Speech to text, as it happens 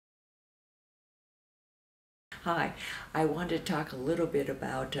Hi, I wanted to talk a little bit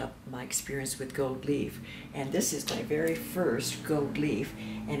about my experience with gold leaf, and this is my very first gold leaf,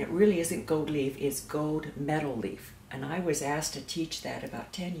 and it really isn't gold leaf, it's gold metal leaf. And I was asked to teach that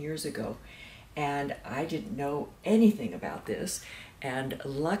about 10 years ago, and I didn't know anything about this, and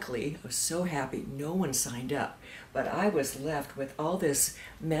luckily I was so happy no one signed up, but I was left with all this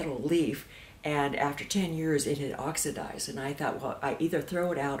metal leaf, and after 10 years it had oxidized, and I thought, well, I either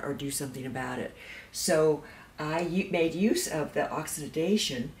throw it out or do something about it. So I made use of the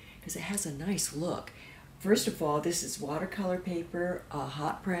oxidation because it has a nice look. First of all, this is watercolor paper, a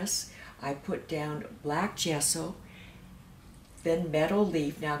hot press. I put down black gesso, then metal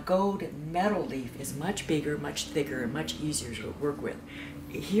leaf. Now gold metal leaf is much bigger, much thicker, and much easier to work with.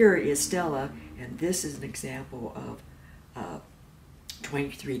 Here is Stella, and this is an example of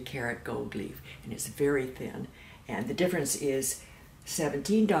 23 karat gold leaf, and it's very thin. And the difference is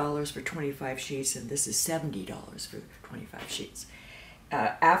 $17 for 25 sheets, and this is $70 for 25 sheets.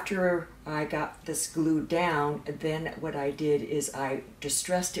 After I got this glued down, then what I did is I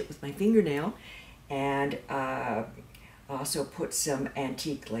distressed it with my fingernail, and also put some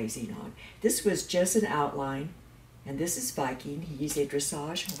antique glazing on. This was just an outline, and this is Viking. He's a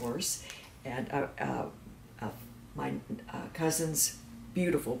dressage horse, and my cousin's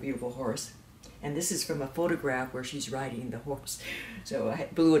beautiful, beautiful horse. And this is from a photograph where she's riding the horse. So I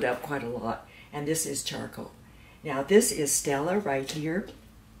blew it up quite a lot. And this is charcoal. Now this is Stella right here.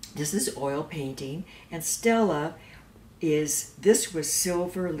 This is oil painting. And Stella this was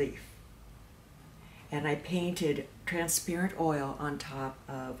silver leaf. And I painted transparent oil on top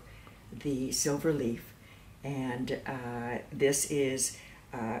of the silver leaf. And this is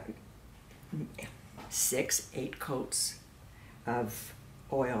 8 coats of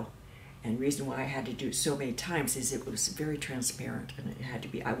oil. And the reason why I had to do it so many times is it was very transparent, and it had to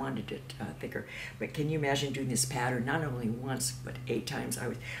be, I wanted it thicker. But can you imagine doing this pattern not only once, but 8 times?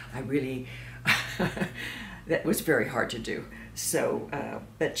 I really, that was very hard to do. So,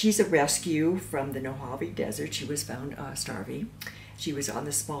 but she's a rescue from the Mojave Desert. She was found starving. She was on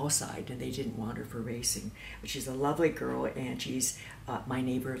the small side, and they didn't want her for racing. But she's a lovely girl, and she's my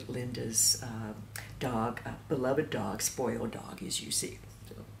neighbor Linda's dog, beloved dog, spoiled dog, as you see.